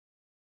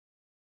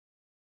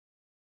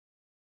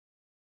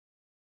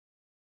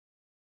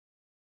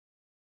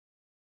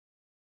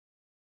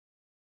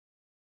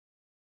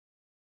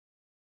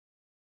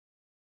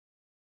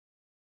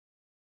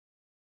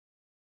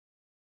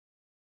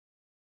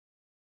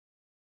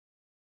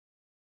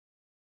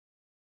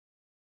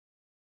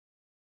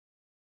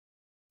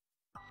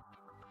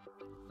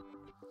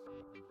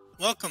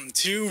Welcome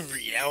to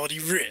Reality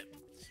Rip,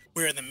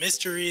 where the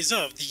mysteries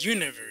of the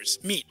universe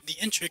meet the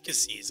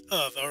intricacies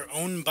of our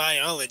own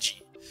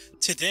biology.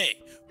 Today,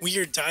 we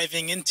are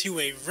diving into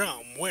a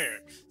realm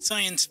where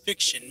science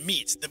fiction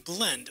meets the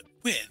blend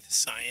with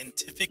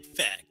scientific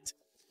fact.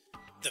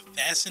 The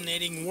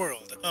fascinating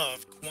world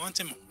of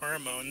quantum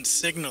hormone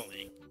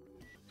signaling.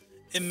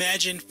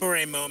 Imagine for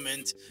a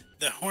moment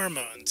the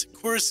hormones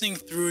coursing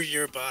through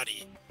your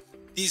body.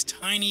 These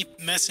tiny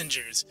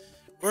messengers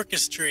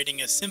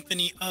orchestrating a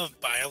symphony of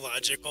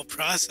biological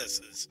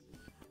processes.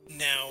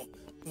 Now,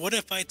 what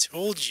if I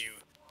told you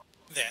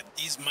that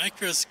these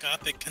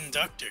microscopic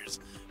conductors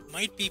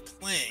might be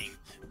playing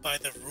by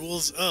the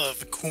rules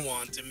of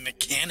quantum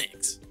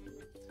mechanics?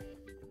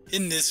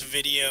 In this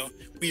video,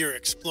 we are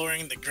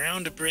exploring the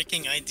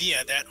groundbreaking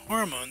idea that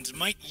hormones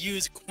might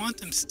use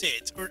quantum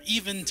states or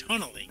even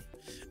tunneling,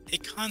 a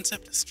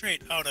concept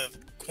straight out of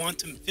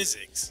quantum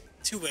physics,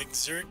 to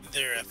exert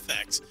their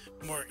effects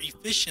more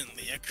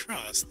efficiently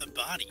across the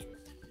body.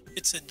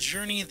 It's a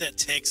journey that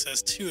takes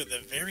us to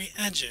the very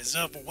edges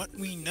of what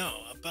we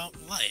know about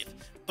life,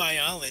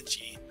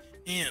 biology,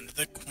 and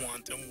the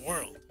quantum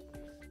world.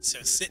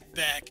 So sit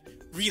back,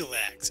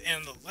 relax,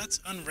 and let's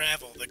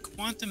unravel the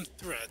quantum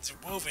threads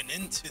woven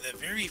into the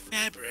very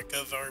fabric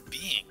of our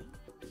being.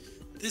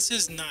 This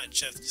is not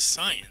just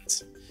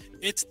science,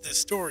 it's the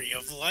story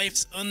of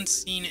life's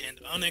unseen and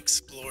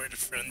unexplored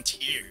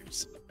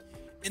frontiers.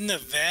 In the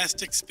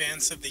vast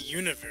expanse of the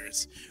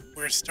universe,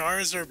 where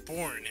stars are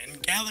born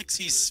and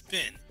galaxies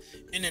spin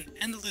in an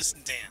endless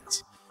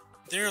dance,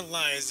 there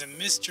lies a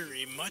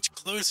mystery much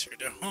closer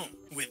to home,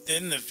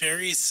 within the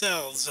very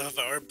cells of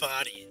our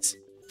bodies.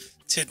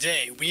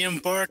 Today, we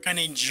embark on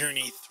a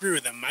journey through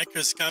the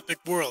microscopic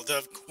world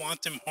of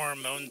quantum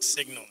hormone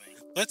signaling.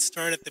 Let's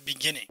start at the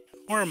beginning.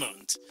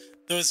 Hormones,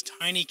 those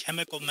tiny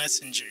chemical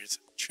messengers,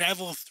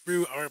 travel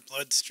through our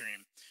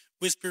bloodstream,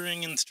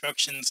 whispering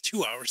instructions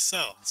to our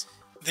cells.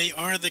 They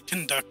are the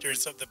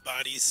conductors of the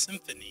body's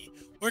symphony,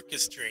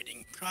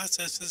 orchestrating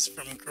processes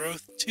from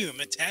growth to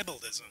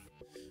metabolism,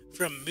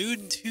 from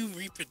mood to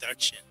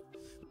reproduction.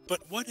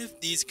 But what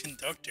if these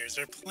conductors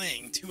are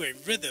playing to a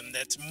rhythm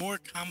that's more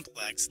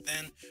complex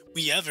than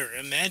we ever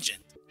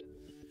imagined?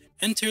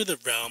 Enter the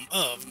realm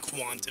of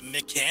quantum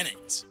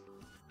mechanics,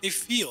 a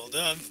field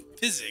of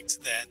physics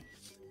that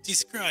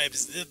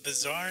describes the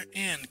bizarre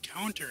and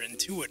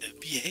counterintuitive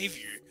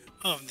behavior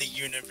of the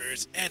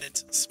universe at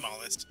its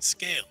smallest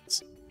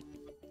scales.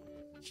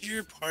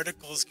 Here,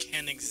 particles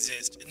can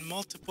exist in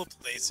multiple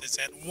places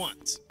at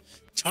once,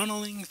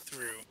 tunneling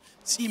through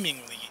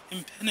seemingly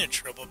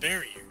impenetrable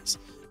barriers,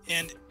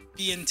 and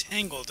be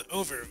entangled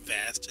over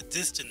vast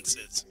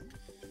distances.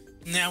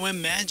 Now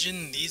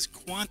imagine these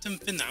quantum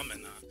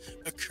phenomena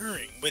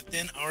occurring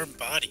within our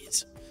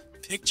bodies.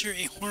 Picture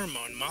a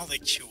hormone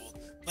molecule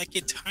like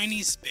a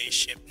tiny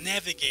spaceship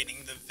navigating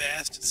the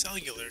vast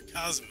cellular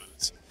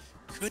cosmos.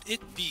 Could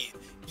it be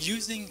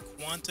using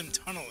quantum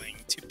tunneling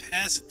to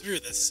pass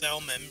through the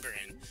cell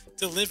membrane,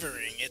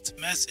 delivering its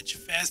message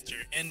faster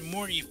and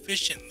more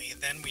efficiently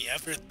than we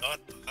ever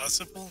thought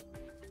possible?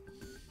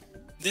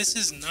 This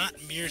is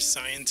not mere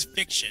science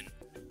fiction.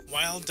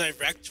 While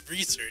direct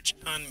research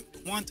on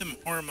quantum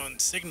hormone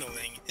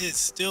signaling is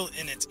still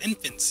in its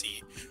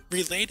infancy,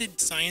 related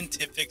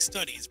scientific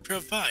studies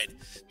provide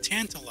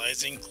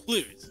tantalizing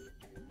clues.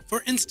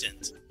 For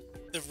instance,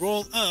 the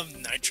role of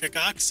nitric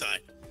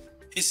oxide.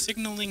 A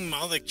signaling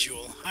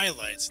molecule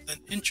highlights the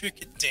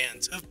intricate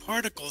dance of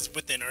particles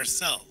within our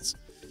cells,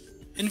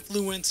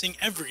 influencing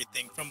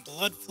everything from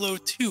blood flow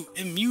to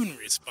immune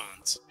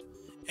response.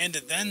 And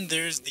then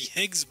there's the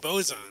Higgs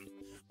boson,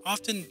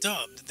 often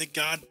dubbed the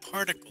God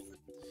particle.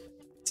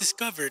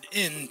 Discovered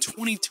in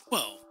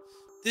 2012,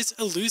 this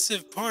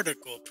elusive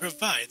particle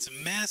provides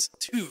mass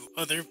to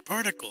other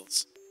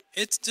particles.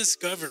 Its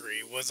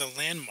discovery was a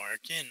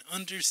landmark in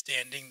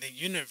understanding the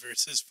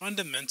universe's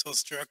fundamental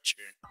structure.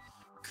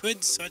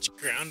 Could such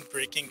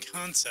groundbreaking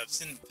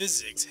concepts in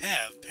physics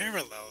have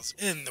parallels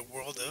in the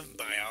world of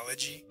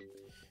biology?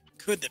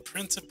 Could the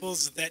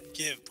principles that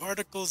give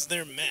particles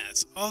their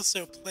mass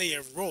also play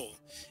a role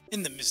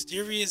in the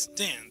mysterious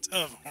dance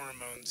of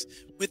hormones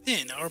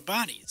within our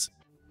bodies?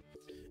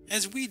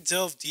 As we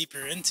delve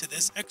deeper into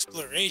this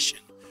exploration,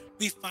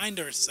 we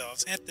find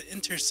ourselves at the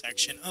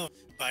intersection of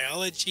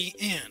biology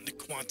and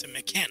quantum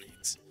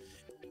mechanics.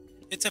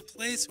 It's a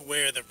place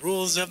where the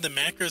rules of the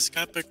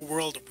macroscopic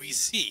world we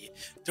see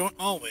don't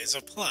always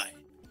apply,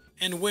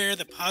 and where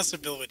the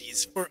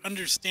possibilities for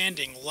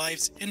understanding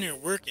life's inner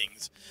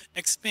workings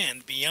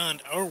expand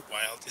beyond our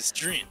wildest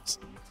dreams.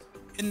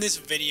 In this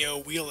video,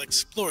 we'll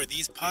explore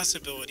these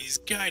possibilities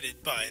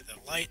guided by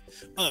the light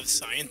of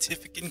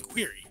scientific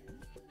inquiry,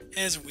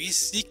 as we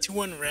seek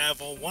to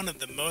unravel one of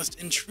the most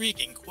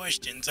intriguing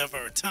questions of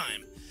our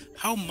time: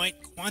 how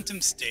might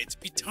quantum states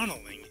be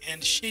tunneling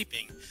and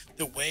shaping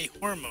the way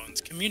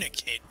hormones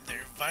communicate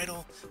their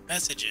vital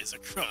messages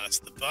across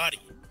the body?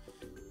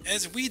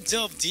 As we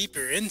delve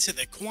deeper into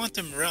the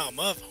quantum realm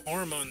of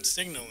hormone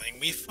signaling,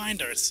 we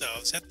find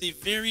ourselves at the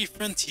very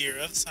frontier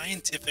of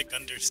scientific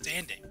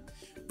understanding.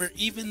 where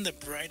even the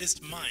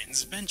brightest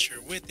minds venture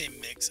with a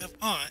mix of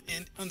awe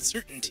and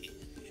uncertainty.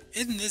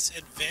 In this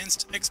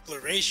advanced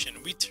exploration,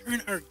 we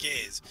turn our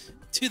gaze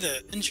to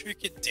the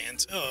intricate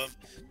dance of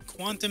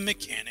quantum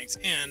mechanics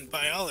and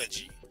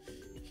biology.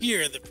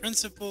 Here, the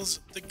principles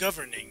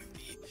governing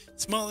the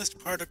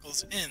smallest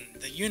particles in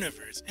the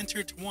universe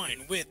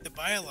intertwine with the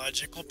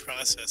biological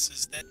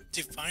processes that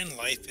define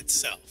life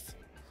itself.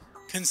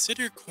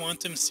 Consider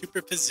quantum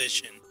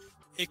superposition,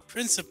 a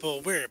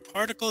principle where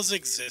particles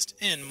exist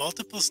in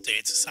multiple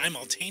states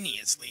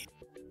simultaneously.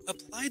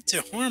 Applied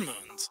to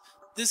hormones,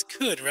 this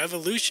could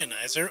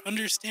revolutionize our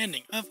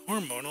understanding of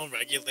hormonal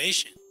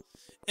regulation.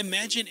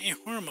 Imagine a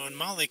hormone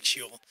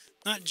molecule,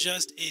 not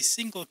just a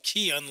single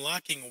key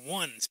unlocking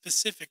one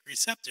specific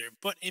receptor,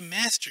 but a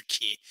master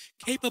key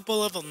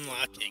capable of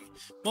unlocking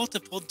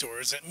multiple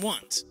doors at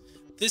once.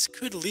 This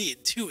could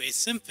lead to a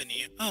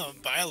symphony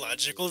of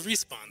biological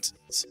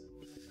responses,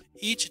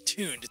 each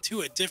tuned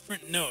to a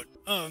different note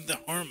of the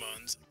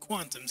hormone's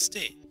quantum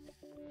state.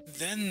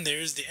 Then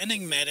there's the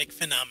enigmatic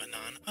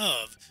phenomenon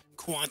of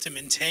quantum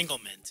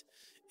entanglement.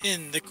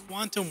 In the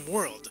quantum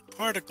world,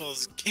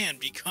 particles can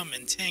become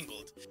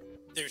entangled,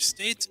 their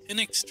states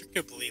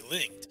inextricably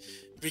linked,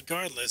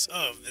 regardless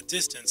of the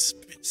distance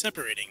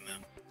separating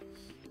them.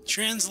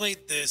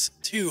 Translate this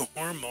to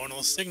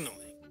hormonal signaling,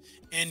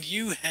 and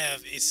you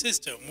have a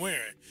system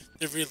where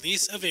the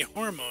release of a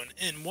hormone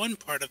in one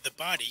part of the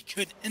body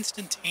could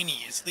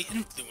instantaneously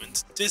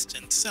influence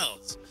distant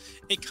cells,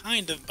 a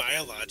kind of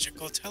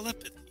biological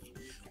telepathy,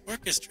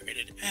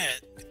 orchestrated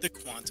at the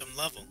quantum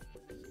level.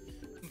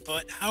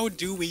 But how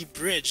do we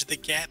bridge the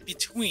gap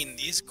between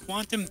these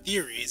quantum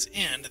theories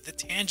and the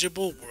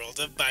tangible world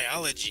of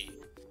biology?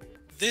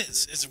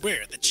 This is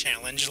where the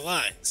challenge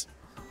lies.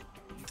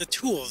 The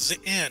tools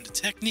and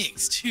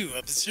techniques to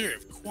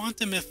observe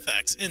quantum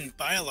effects in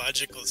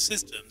biological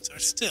systems are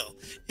still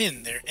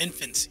in their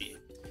infancy.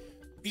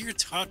 We are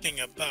talking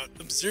about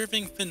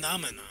observing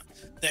phenomena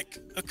that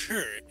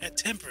occur at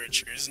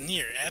temperatures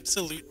near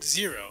absolute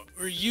zero,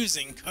 or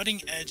using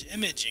cutting-edge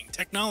imaging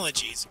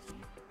technologies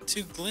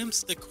to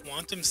glimpse the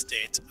quantum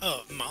states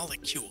of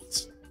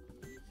molecules.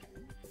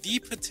 The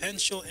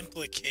potential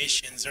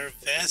implications are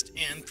vast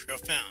and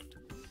profound.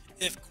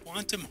 If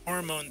quantum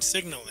hormone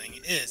signaling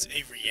is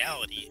a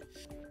reality,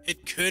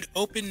 it could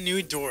open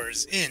new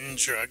doors in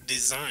drug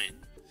design,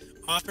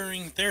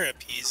 offering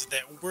therapies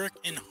that work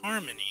in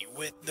harmony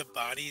with the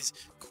body's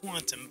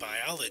quantum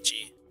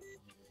biology.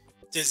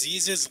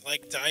 Diseases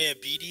like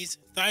diabetes,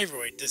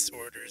 thyroid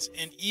disorders,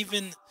 and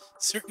even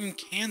certain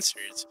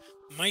cancers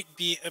might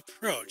be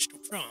approached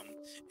from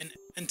an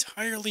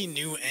entirely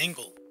new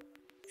angle.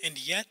 And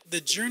yet,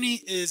 the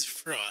journey is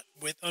fraught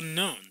with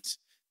unknowns.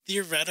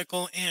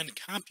 Theoretical and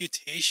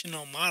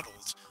computational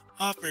models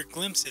offer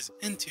glimpses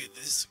into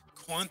this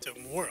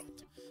quantum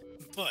world,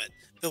 but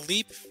the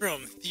leap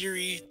from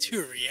theory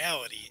to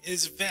reality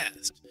is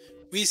vast.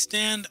 We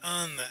stand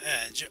on the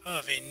edge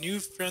of a new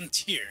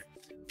frontier,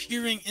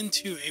 peering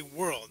into a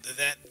world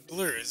that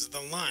blurs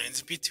the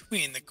lines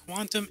between the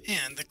quantum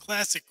and the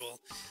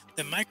classical,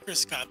 the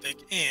microscopic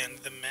and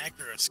the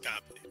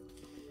macroscopic.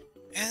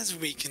 As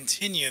we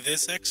continue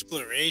this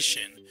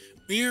exploration,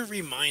 we are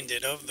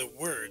reminded of the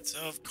words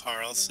of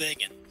Carl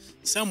Sagan: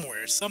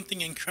 somewhere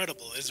something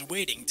incredible is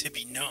waiting to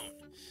be known.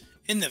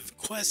 In the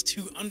quest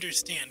to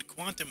understand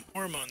quantum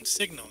hormone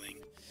signaling,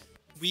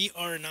 we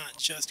are not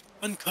just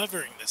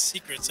uncovering the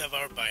secrets of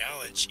our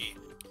biology,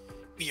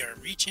 we are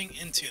reaching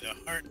into the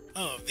heart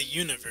of the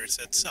universe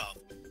itself,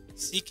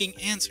 seeking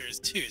answers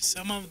to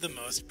some of the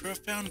most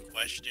profound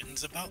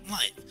questions about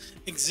life,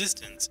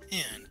 existence,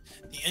 and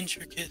the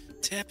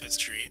intricate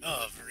tapestry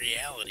of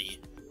reality.